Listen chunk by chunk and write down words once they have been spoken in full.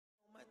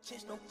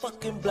Chase no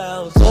fucking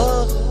blouse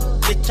up,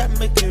 bitch, I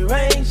make it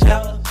rain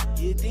shower.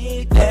 You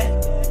did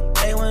that,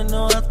 they wanna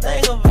know a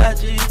thing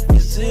about you, you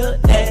conceal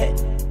that.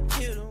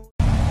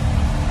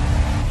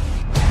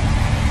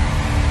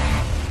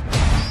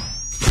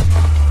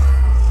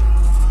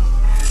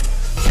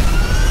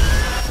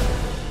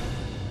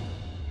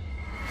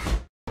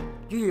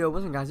 Yo,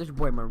 what's up guys, it's your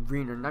boy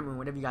Marina, and I mean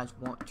whatever you guys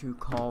want to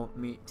call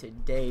me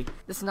today.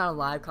 This is not a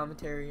live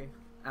commentary,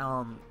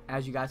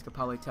 as you guys could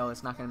probably tell,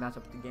 it's not going to match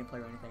up with the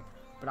gameplay or anything.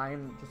 But I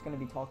am just going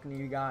to be talking to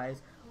you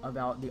guys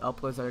about the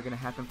uploads that are going to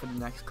happen for the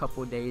next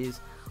couple of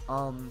days.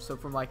 So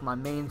from like my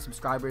main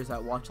subscribers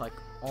that watch like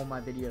all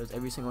my videos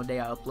every single day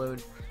I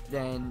upload,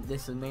 then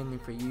this is mainly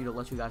for you to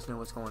let you guys know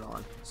what's going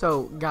on.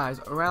 So guys,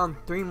 around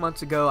 3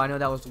 months ago, I know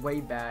that was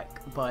way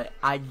back, but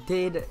I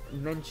did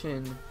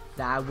mention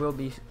that I will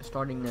be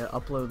starting to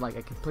upload like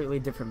a completely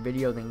different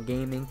video than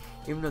gaming,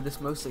 even though this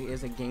mostly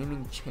is a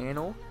gaming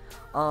channel.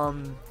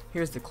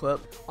 Here's the clip.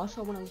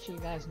 Also, I want to let you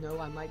guys know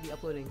I might be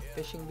uploading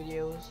fishing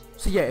videos.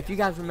 So yeah, if you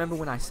guys remember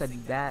when I said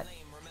that,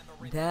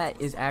 that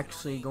is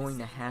actually going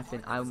to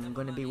happen. I'm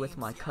going to be with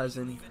my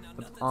cousin,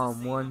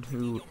 one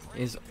who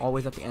is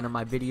always at the end of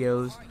my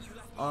videos.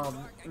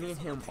 Me and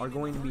him are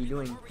going to be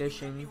doing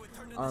fishing.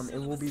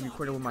 It will be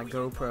recorded with my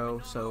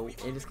GoPro, so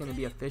it is going to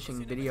be a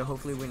fishing video.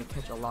 Hopefully we're going to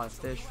catch a lot of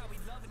fish.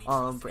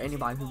 For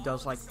anybody who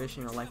does like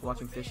fishing or like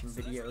watching fishing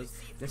videos,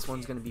 this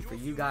one's going to be for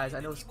you guys.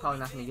 I know it's probably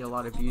not going to get a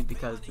lot of views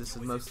because this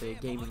is mostly a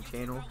gaming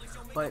channel,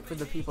 but for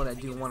the people that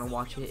do want to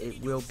watch it, it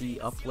will be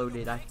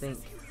uploaded. I think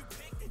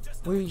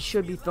we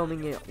should be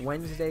filming it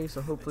Wednesday,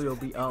 so hopefully it'll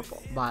be up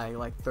by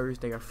like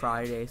Thursday or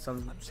Friday,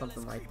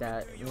 something like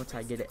that, once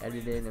I get it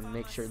edited and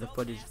make sure the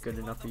footage is good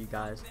enough for you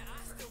guys.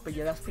 But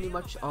yeah, that's pretty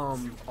much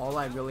all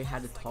I really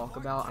had to talk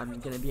about. I'm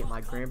gonna be at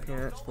my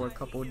grandparents for a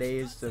couple of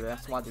days, so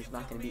that's why there's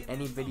not gonna be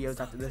any videos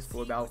after this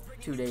for about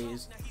 2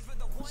 days.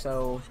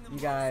 So you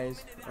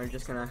guys are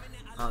just gonna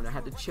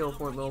have to chill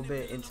for a little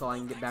bit until I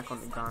can get back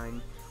on the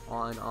grind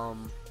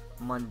on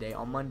Monday.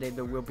 On Monday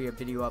there will be a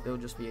video up. It'll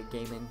just be a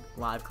gaming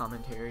live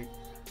commentary.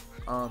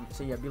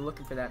 So yeah, be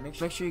looking for that. Make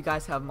sure you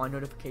guys have my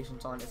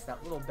notifications on. It's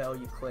that little bell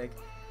you click.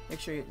 Make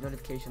sure your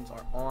notifications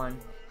are on.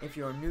 If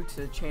you're new to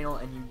the channel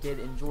and you did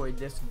enjoy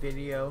this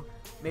video,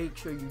 make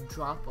sure you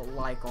drop a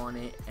like on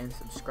it and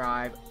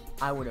subscribe.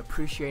 I would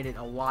appreciate it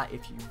a lot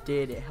if you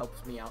did. It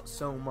helps me out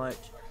so much.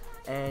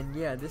 And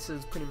yeah, this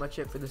is pretty much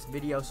it for this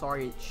video.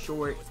 Sorry it's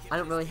short. I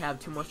don't really have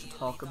too much to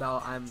talk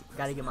about. I'm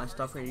gotta get my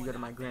stuff ready to go to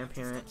my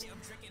grandparents.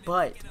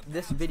 But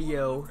this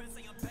video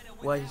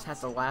will just have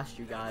to last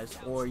you guys,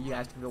 or you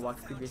guys can go watch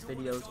previous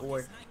videos,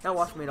 or not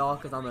watch me at all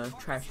because I'm a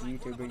trashy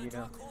YouTuber, you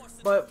know.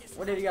 But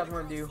whatever you guys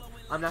want to do,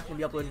 I'm not going to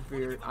be uploading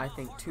for, I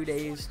think, 2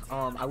 days.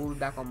 I will be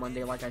back on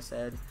Monday, like I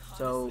said.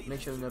 So make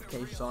sure the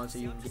notifications are on so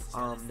you can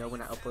get, know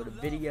when I upload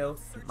a video.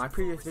 My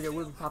previous video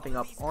will be popping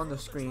up on the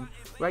screen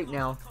right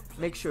now.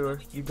 Make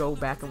sure you go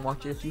back and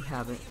watch it if you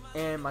haven't.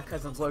 And my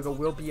cousin's logo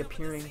will be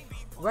appearing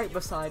right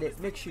beside it.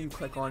 Make sure you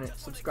click on it,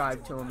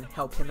 subscribe to him,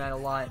 help him out a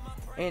lot.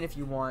 And if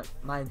you want,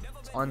 mine's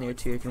on there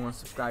too if you want to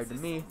subscribe to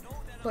me.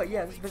 But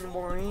yeah, this has been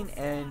Maureen,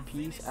 and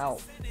peace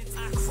out.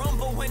 I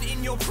crumble when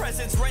in your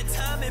presence, red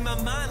time in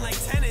my mind like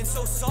tenants.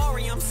 So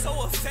sorry, I'm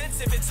so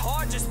offensive. It's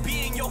hard just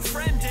being your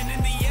friend, and in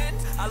the end,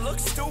 I look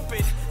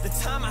stupid. The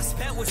time I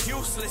spent was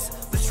useless.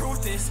 The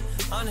truth is,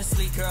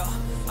 honestly, girl,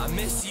 I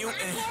miss you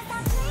and